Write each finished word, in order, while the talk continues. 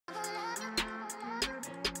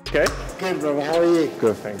Okay? Good, brother. How are you?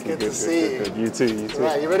 Good, thank you. Good to see you. You too, you too.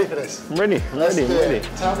 Right, you ready for this? I'm ready, I'm ready.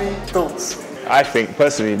 Tell me thoughts. I think,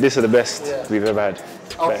 personally, this is the best we've ever had.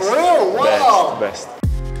 Oh, best. for real? Wow! Best.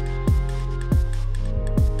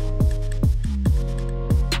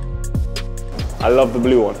 I love the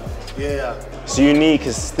blue one. Yeah. It's unique,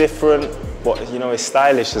 it's different, but you know, it's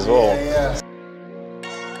stylish as well. Yeah.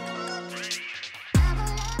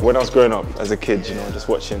 When I was growing up as a kid, you know, just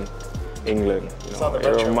watching England, you know,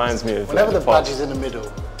 it reminds me of whenever like, the badge is in the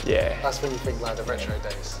middle, that's when you think like the retro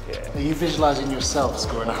days. Yeah. Are you visualising yourself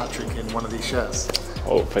scoring a hat-trick in one of these shirts?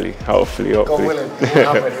 Hopefully. God willing,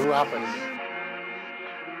 it will happen.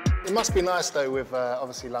 It must be nice though with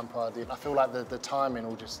obviously Lampard. I feel like the timing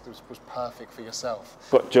all just was perfect for yourself.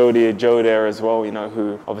 Got Joe there as well, you know,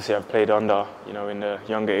 who obviously I've played under, you know, in the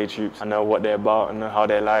younger age groups. I know what they're about, I know how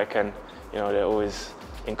they're like, and you know, they're always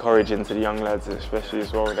encouraging to the young lads, especially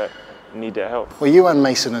as well, that need their help. Well, you and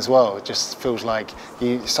Mason as well, it just feels like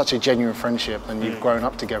such a genuine friendship and you've grown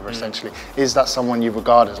up together essentially. Is that someone you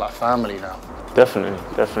regard as like family now? Definitely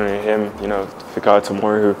him, you know, Fikar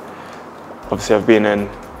Tomori, who obviously I've been in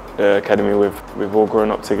the academy with, we've all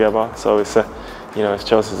grown up together, so it's you know,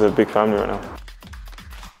 Chelsea's a big family right now.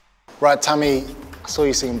 Right, Tammy, I saw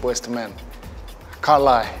you singing Boys to Men. Can't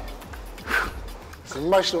lie. It's an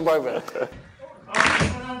emotional moment.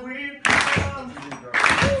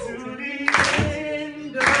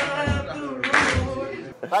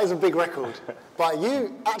 That is a big record, but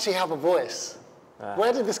you actually have a voice.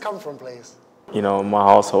 Where did this come from, please? You know, my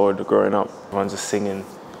household growing up, everyone's just singing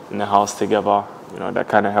in the house together. You know, that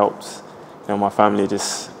kind of helps. You know, my family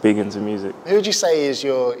just big into music. Who would you say is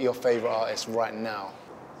your favourite artist right now?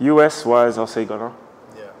 US-wise, I'll say Ghana.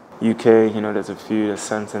 Yeah. UK, you know, there's a few. There's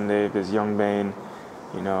Santon Dave, there's Young Bane,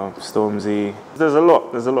 you know, Stormzy. There's a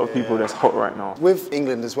lot of people that's hot right now. With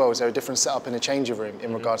England as well, is there a different setup in the changing room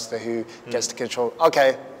in regards to who gets to control?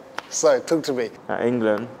 Okay, so talk to me. At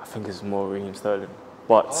England, I think it's more Raheem Sterling,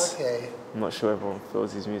 but I'm not sure everyone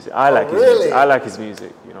feels his music. I like his music. I like his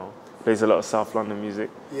music, you know. Plays a lot of South London music.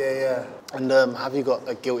 Yeah. And have you got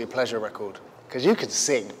a guilty pleasure record? Because you can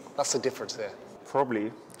sing. That's the difference there.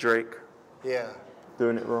 Probably Drake. Yeah.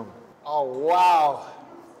 Doing It Wrong. Oh, wow.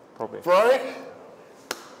 Probably. Bro,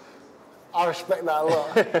 I respect that a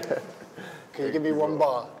lot. Can you give me one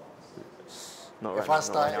bar? Not right if now,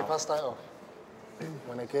 I start off.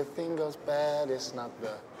 When a good thing goes bad, it's not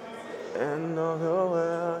the end of the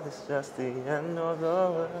world, it's just the end of the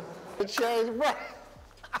world. Change, bro.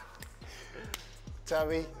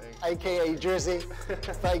 Tammy, aka Jersey,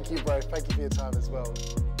 thank you, bro. Thank you for your time as well.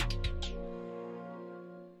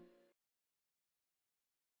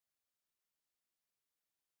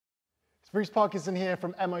 It's Reece Parkinson here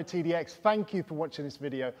from MOTDx. Thank you for watching this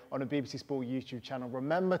video on the BBC Sport YouTube channel.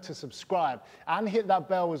 Remember to subscribe and hit that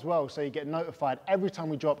bell as well so you get notified every time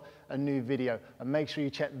we drop a new video. And make sure you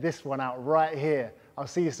check this one out right here. I'll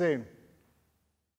see you soon.